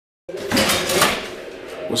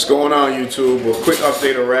What's going on, YouTube? A quick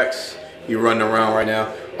update of Rex. He running around right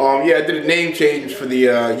now. Yeah, I did a name change for the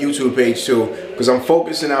YouTube page too, because I'm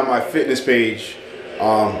focusing on my fitness page.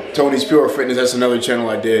 Tony's Pure Fitness. That's another channel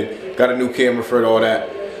I did. Got a new camera for it, all that.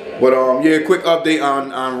 But yeah, quick update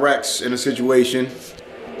on Rex and the situation.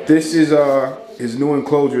 This is his new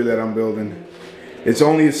enclosure that I'm building. It's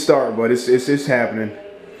only a start, but it's happening.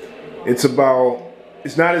 It's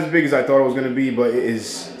not as big as I thought it was gonna be, but it is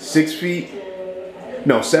 7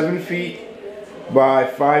 feet by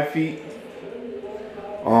 5 feet.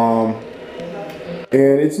 And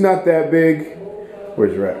it's not that big.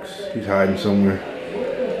 Where's Rex? He's hiding somewhere.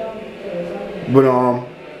 But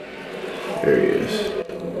there he is.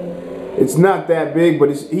 It's not that big, but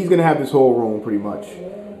he's gonna have this whole room pretty much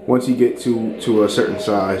once he gets to a certain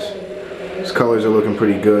size. His colors are looking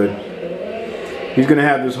pretty good. He's gonna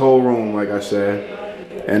have this whole room, like I said,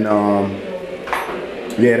 and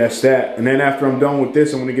yeah, that's that. And then after I'm done with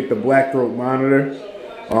this, I'm gonna get the Black Throat monitor.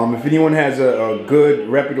 If anyone has a good,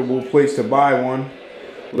 reputable place to buy one,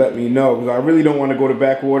 let me know, because I really don't want to go to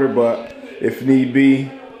backwater, but if need be,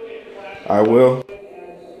 I will.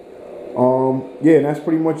 Yeah, and that's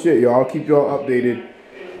pretty much it, y'all. I'll keep y'all updated.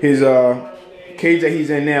 His cage that he's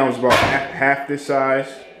in now is about half this size,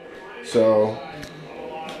 so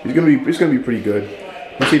it's gonna be pretty good.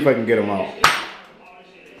 Let's see if I can get him out.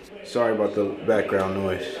 Sorry about the background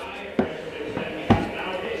noise.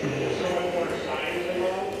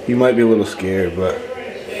 He might be a little scared, but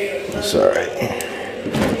it's alright.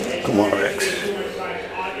 Come on, Rex.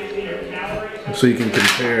 So you can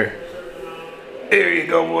compare. There you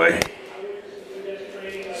go, boy.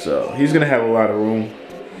 So he's gonna have a lot of room.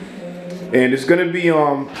 And it's gonna be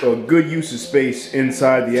a good use of space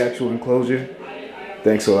inside the actual enclosure.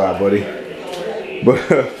 Thanks a lot, buddy. But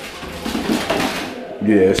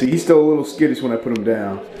yeah, see, he's still a little skittish when I put him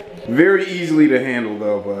down. Very easily to handle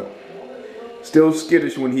though, but still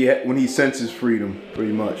skittish when he senses freedom,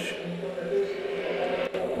 pretty much.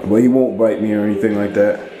 But he won't bite me or anything like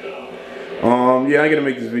that. Yeah, I gotta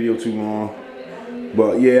make this video too long.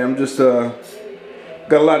 But yeah, I'm just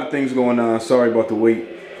got a lot of things going on. Sorry about the wait.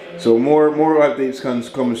 So more updates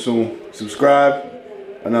coming soon. Subscribe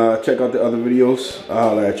and check out the other videos. I'll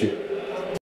holler at you.